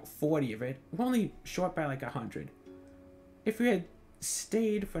about 40 of it. We're only short by like 100. If we had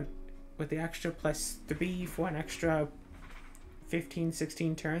stayed with the extra plus 3 for an extra 15,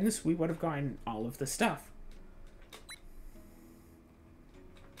 16 turns, we would have gotten all of the stuff.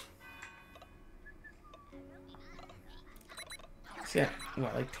 So yeah,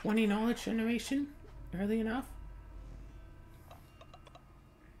 what, like 20 knowledge generation? Early enough?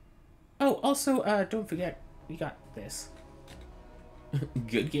 Oh, also, don't forget, we got this.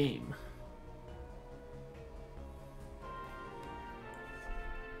 Good game.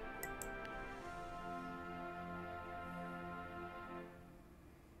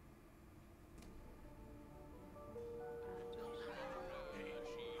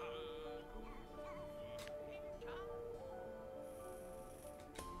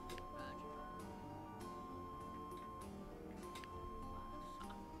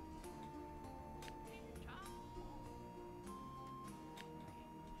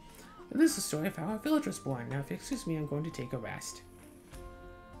 This is the story of how our village was born. Now, if you excuse me, I'm going to take a rest.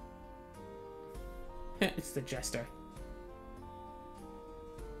 It's the jester.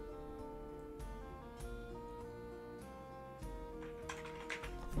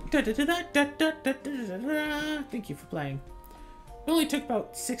 Thank you for playing. It only took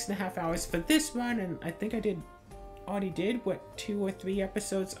about 6.5 hours for this run, and I think I already did, what, 2 or 3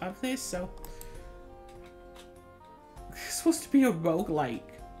 episodes of this, so... It's supposed to be a roguelite.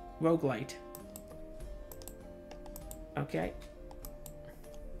 Okay.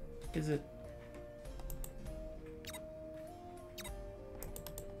 Is it?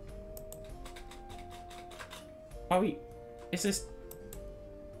 Are we... Is this...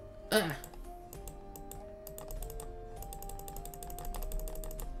 Ugh.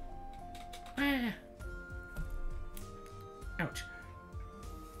 Ah. Ouch.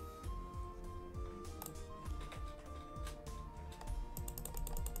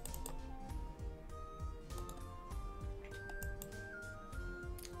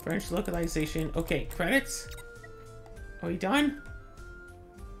 French localization. Okay, credits? Are we done?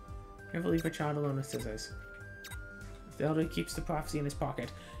 Never leave a child alone with scissors. The elder keeps the prophecy in his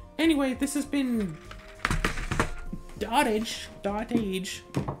pocket. Anyway, this has been... Dottage. The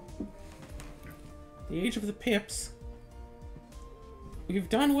Age of the Pips. We've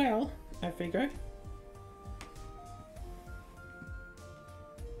done well, I figure.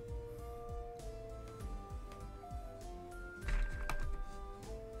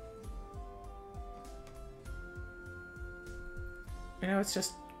 And now it's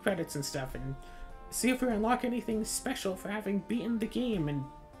just credits and stuff, and see if we unlock anything special for having beaten the game and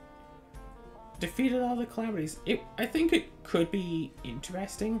defeated all the calamities. I think it could be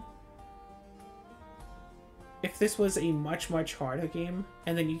interesting if this was a much, much harder game,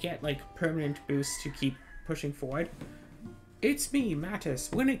 and then you get, like, permanent boosts to keep pushing forward. It's me,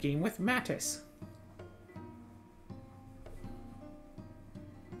 Mattis. Win a game with Mattis.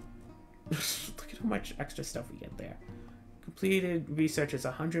 Look at how much extra stuff we get there. Completed research is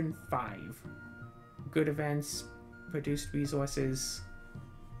 105. Good events, produced resources,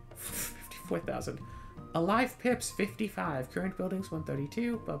 54,000. Alive pips, 55. Current buildings,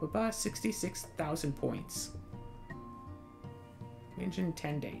 132. Blah, blah, blah. 66,000 points. In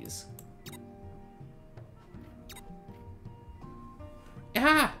 10 days.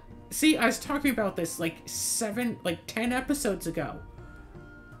 Ah! See, I was talking about this like 10 episodes ago.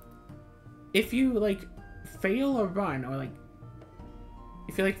 If you like fail a run, or like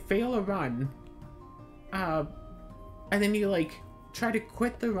if you like fail a run, and then you like try to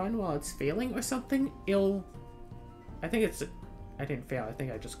quit the run while it's failing or something, I think it's, I didn't fail, I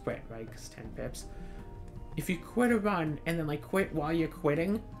think I just quit, right? Because 10 pips. If you quit a run and then like quit while you're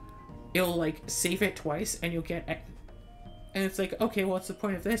quitting, it'll like save it twice and you'll get, and it's like, okay, well, what's the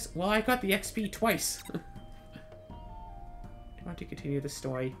point of this? Well, I got the XP twice. Do you want to continue the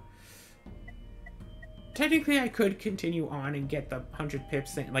story? Technically, I could continue on and get the 100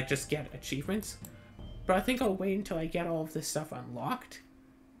 pips thing, like just get achievements. But I think I'll wait until I get all of this stuff unlocked,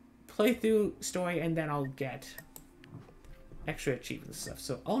 play through story, and then I'll get extra achievements stuff.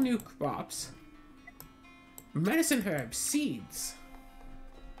 So all new crops. Medicine herb, seeds.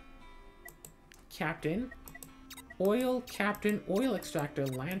 Captain, oil extractor,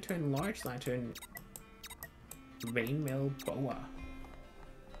 lantern, large lantern, rain mill, boa.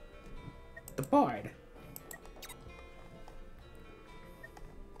 The bard.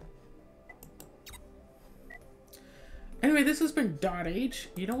 Anyway, this has been Dottage.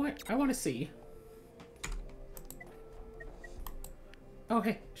 You know what? I want to see. Oh,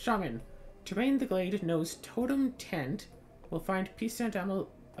 hey, Shaman. Terrain the Glade knows Totem Tent will find peace and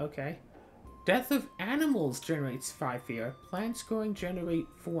animal. Okay. Death of animals generates 5 fear. Plants growing generate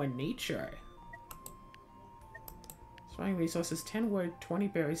 4 nature. Spawning resources 10 wood, 20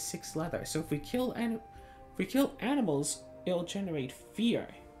 berries, 6 leather. So if we kill animals, it'll generate fear.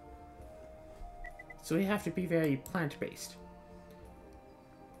 So we have to be very plant-based.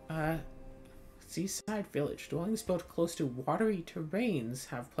 Seaside village. Dwellings built close to watery terrains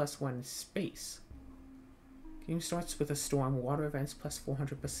have +1 space. Game starts with a storm. Water events plus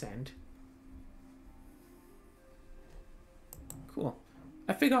 400%. Cool.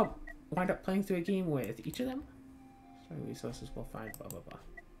 I figure I'll wind up playing through a game with each of them. Sorry, resources will find blah blah blah.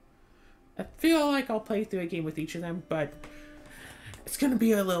 I feel like I'll play through a game with each of them, but it's gonna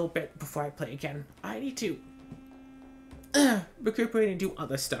be a little bit before I play again. I need to recuperate and do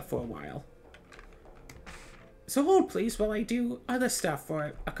other stuff for a while. So hold please while I do other stuff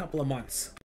for a couple of months.